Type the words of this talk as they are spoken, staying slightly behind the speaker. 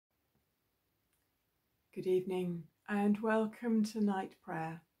Good evening and welcome to night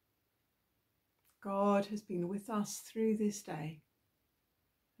prayer. God has been with us through this day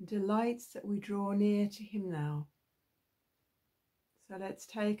and delights that we draw near to him now. So let's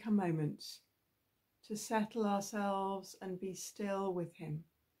take a moment to settle ourselves and be still with him.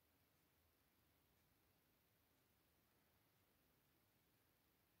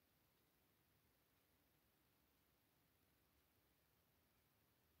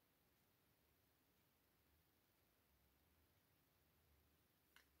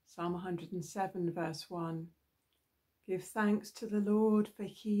 Psalm 107 verse 1. Give thanks to the Lord, for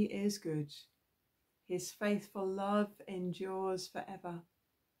he is good. His faithful love endures forever.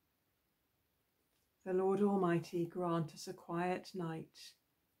 The Lord Almighty grant us a quiet night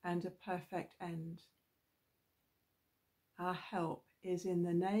and a perfect end. Our help is in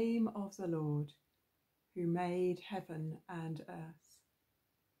the name of the Lord, who made heaven and earth.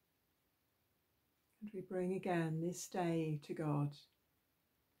 And we bring again this day to God,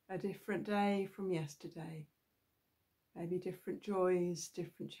 a different day from yesterday, maybe different joys,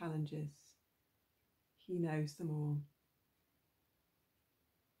 different challenges. He knows them all.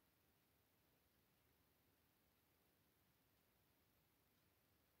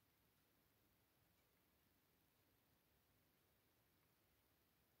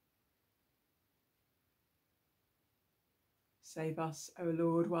 Save us, O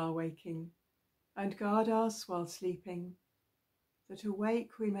Lord, while waking, and guard us while sleeping, that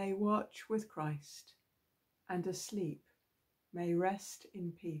awake we may watch with Christ, and asleep may rest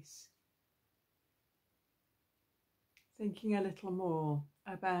in peace. Thinking a little more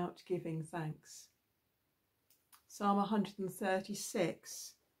about giving thanks. Psalm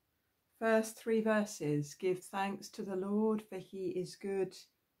 136, first 3 verses. Give thanks to the Lord, for he is good.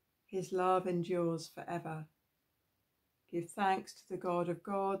 His love endures forever. Give thanks to the God of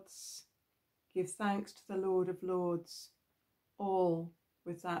gods. Give thanks to the Lord of lords. All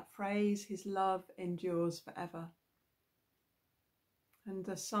with that phrase, his love endures forever. And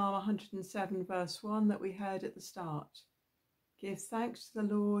the Psalm 107 verse 1 that we heard at the start. Give thanks to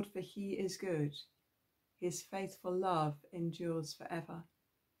the Lord, for he is good. His faithful love endures forever.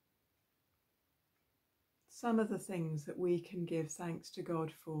 Some of the things that we can give thanks to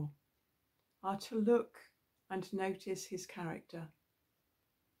God for are to look and notice his character.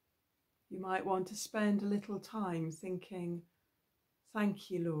 You might want to spend a little time thinking,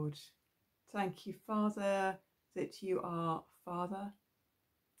 thank you, Lord. Thank you, Father, that you are Father.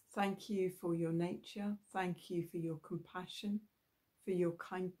 Thank you for your nature. Thank you for your compassion, for your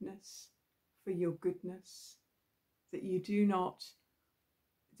kindness, for your goodness, that you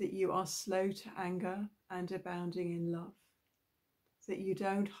are slow to anger and abounding in love, that you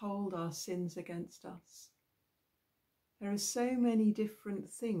don't hold our sins against us. There are so many different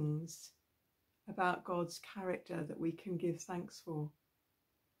things about God's character that we can give thanks for.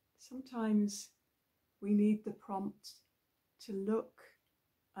 Sometimes we need the prompt to look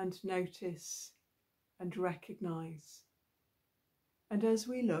and notice and recognize. And as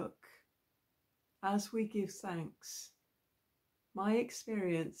we look, as we give thanks, my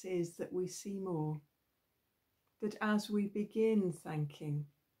experience is that we see more, that as we begin thanking,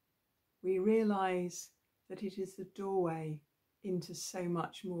 we realize that it is the doorway into so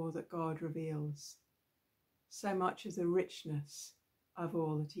much more that God reveals, so much of the richness of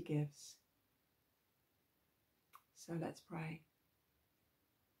all that he gives. So let's pray.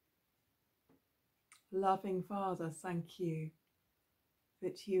 Loving Father, thank you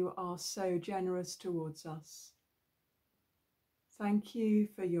that you are so generous towards us. Thank you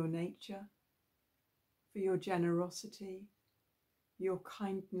for your nature, for your generosity, your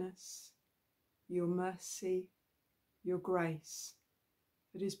kindness, your mercy, your grace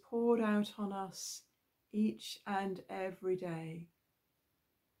that is poured out on us each and every day.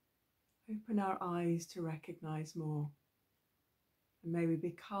 Open our eyes to recognize more, and may we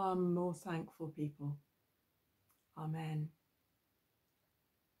become more thankful people. Amen.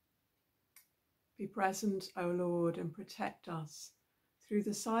 Be present, O Lord, and protect us through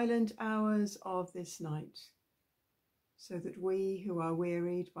the silent hours of this night, so that we who are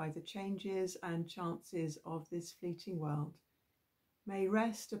wearied by the changes and chances of this fleeting world may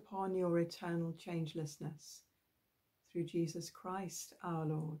rest upon your eternal changelessness, through Jesus Christ our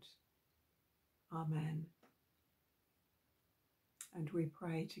Lord. Amen. And we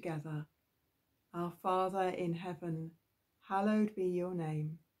pray together. Our Father in heaven, hallowed be your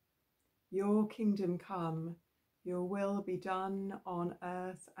name. Your kingdom come, your will be done on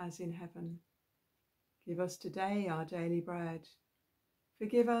earth as in heaven. Give us today our daily bread.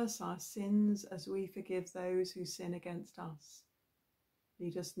 Forgive us our sins as we forgive those who sin against us.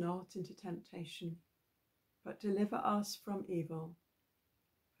 Lead us not into temptation, but deliver us from evil.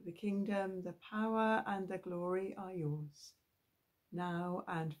 For the kingdom, the power, and the glory are yours, now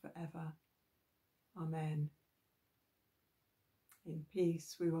and forever. Amen. In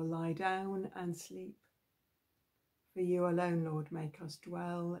peace we will lie down and sleep. For you alone, Lord, make us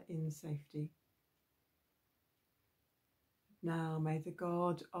dwell in safety. Now may the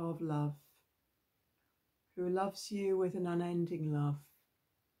God of love, who loves you with an unending love,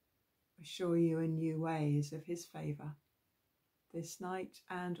 assure you in new ways of his favour, this night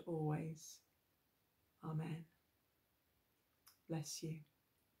and always. Amen. Bless you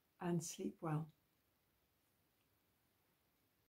and sleep well.